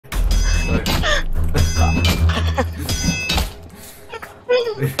sorry.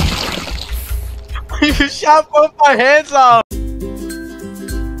 You shot both my hands off!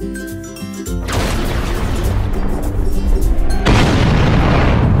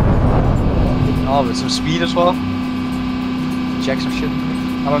 Oh, with some speed as well. Check some shit.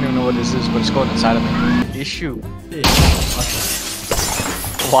 I don't even know what this is, but it's going inside of me. Issue.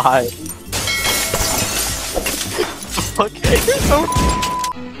 Why? Okay, so.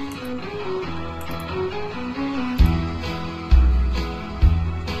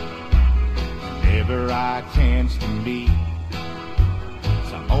 Never I chance to meet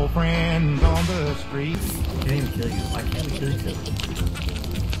some old friends on the street. I can't even kill you. Why can't we kill each other?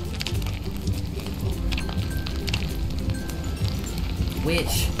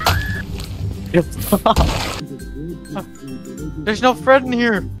 Which? There's no Fred in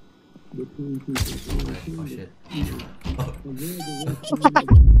here. Oh shit.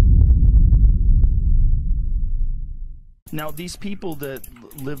 Now, these people that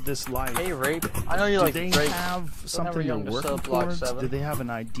live this life, Hey, Rape. I know you do like they Drake. have something they're young to working sub Block towards? 7. Do they have an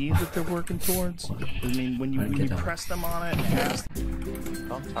idea that they're working towards? I mean, when you press them on it and ask...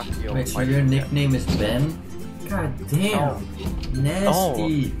 Don't talk to you. Wait, so your nickname is Ben? God damn.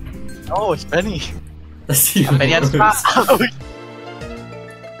 Nasty. Oh, it's Benny. That's even Benny had worse. to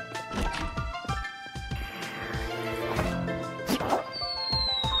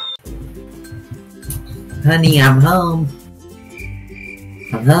Honey, I'm home.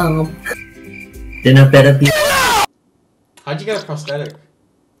 I'm home. Dinner better be. How'd you get a prosthetic?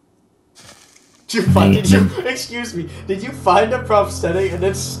 Did you excuse me? Did you find a prosthetic and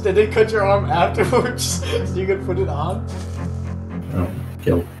then cut your arm afterwards so you could put it on? Oh,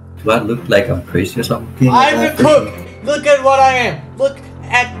 yo, do I look like I'm crazy or something? I'm the cook. Look at what I am. Look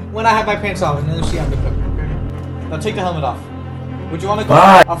at when I have my pants off, and then see I'm the cook. Okay? Now take the helmet off. Would you want to go?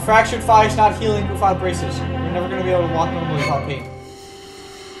 Why? A fractured thigh is not healing without braces. You're never gonna be able to walk normally without pain.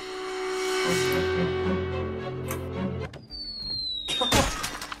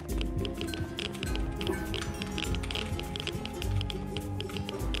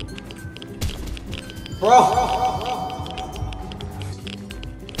 Bro!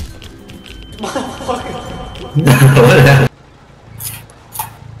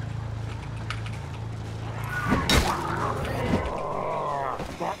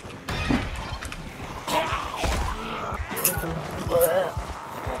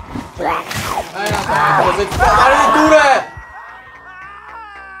 How did you do that?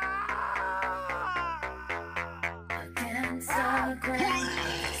 So great,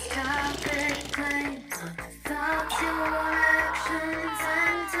 stop it,